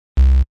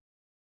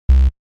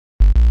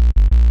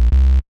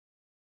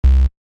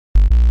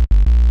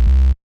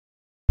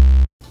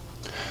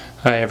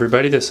Hi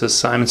everybody, this is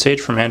Simon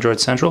Sage from Android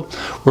Central.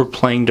 We're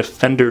playing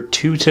Defender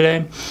 2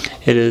 today.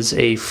 It is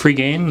a free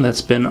game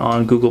that's been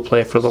on Google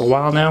Play for a little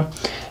while now,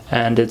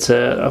 and it's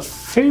a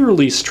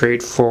fairly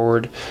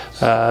straightforward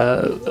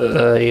wave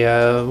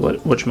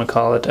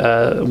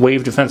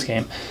defense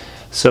game.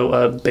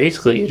 So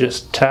basically you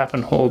just tap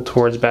and hold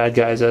towards bad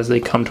guys as they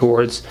come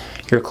towards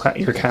your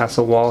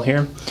castle wall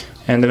here,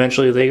 and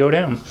eventually they go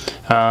down.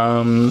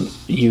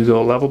 You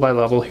go level by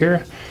level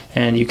here,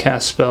 and you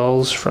cast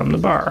spells from the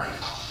bar.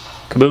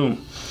 Kaboom!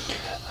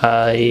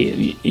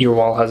 Your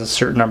wall has a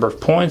certain number of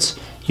points.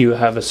 You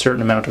have a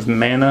certain amount of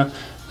mana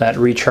that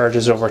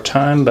recharges over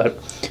time, but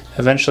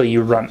eventually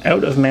you run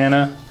out of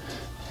mana,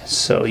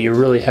 so you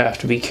really have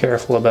to be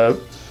careful about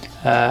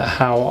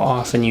how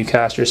often you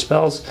cast your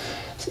spells.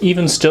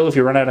 Even still, if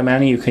you run out of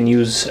mana, you can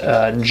use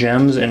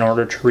gems in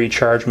order to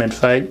recharge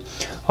mid-fight,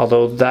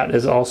 although that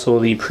is also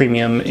the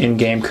premium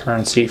in-game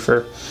currency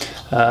for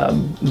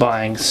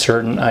buying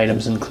certain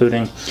items,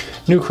 including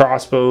new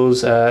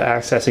crossbows,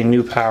 accessing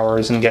new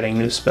powers, and getting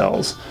new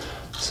spells.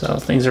 So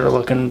things are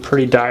looking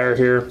pretty dire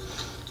here.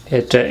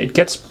 It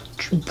gets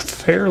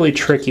fairly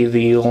tricky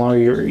the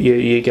longer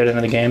you get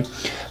into the game,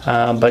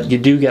 but you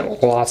do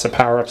get lots of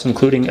power-ups,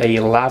 including a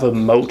lava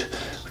moat,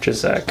 which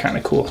is kind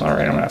of cool.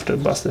 Alright, I'm going to have to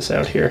bust this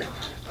out here.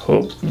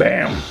 Oh,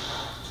 bam.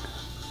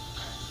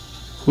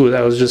 Ooh,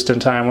 that was just in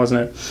time,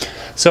 wasn't it?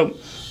 So,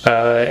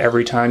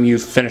 every time you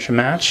finish a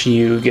match,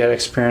 you get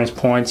experience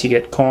points, you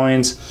get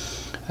coins,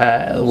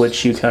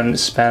 which you can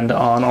spend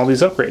on all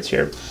these upgrades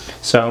here.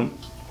 So,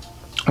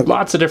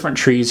 lots of different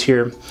trees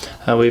here.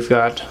 We've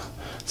got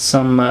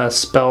some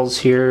spells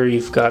here.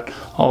 You've got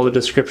all the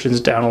descriptions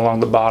down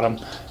along the bottom.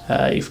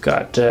 You've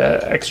got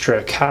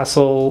extra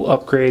castle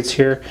upgrades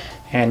here,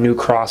 and new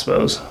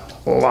crossbows.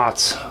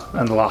 Lots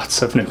and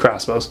lots of new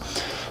crossbows.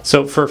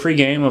 So for a free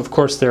game, of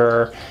course, there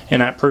are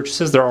in-app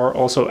purchases. There are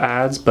also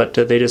ads, but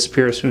they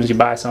disappear as soon as you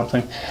buy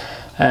something.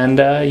 And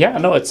yeah,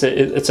 no, it's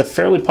a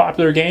fairly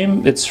popular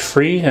game. It's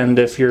free, and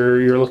if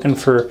you're looking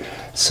for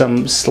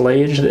some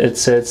slayage,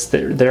 it's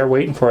there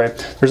waiting for you.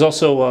 There's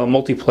also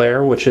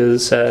multiplayer, which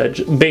is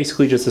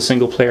basically just a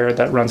single player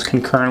that runs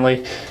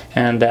concurrently,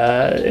 and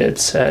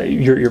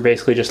you're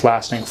basically just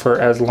lasting for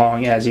as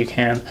long as you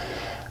can.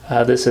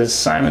 This is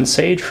Simon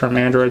Sage from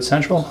Android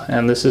Central,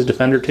 and this is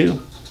Defender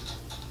 2.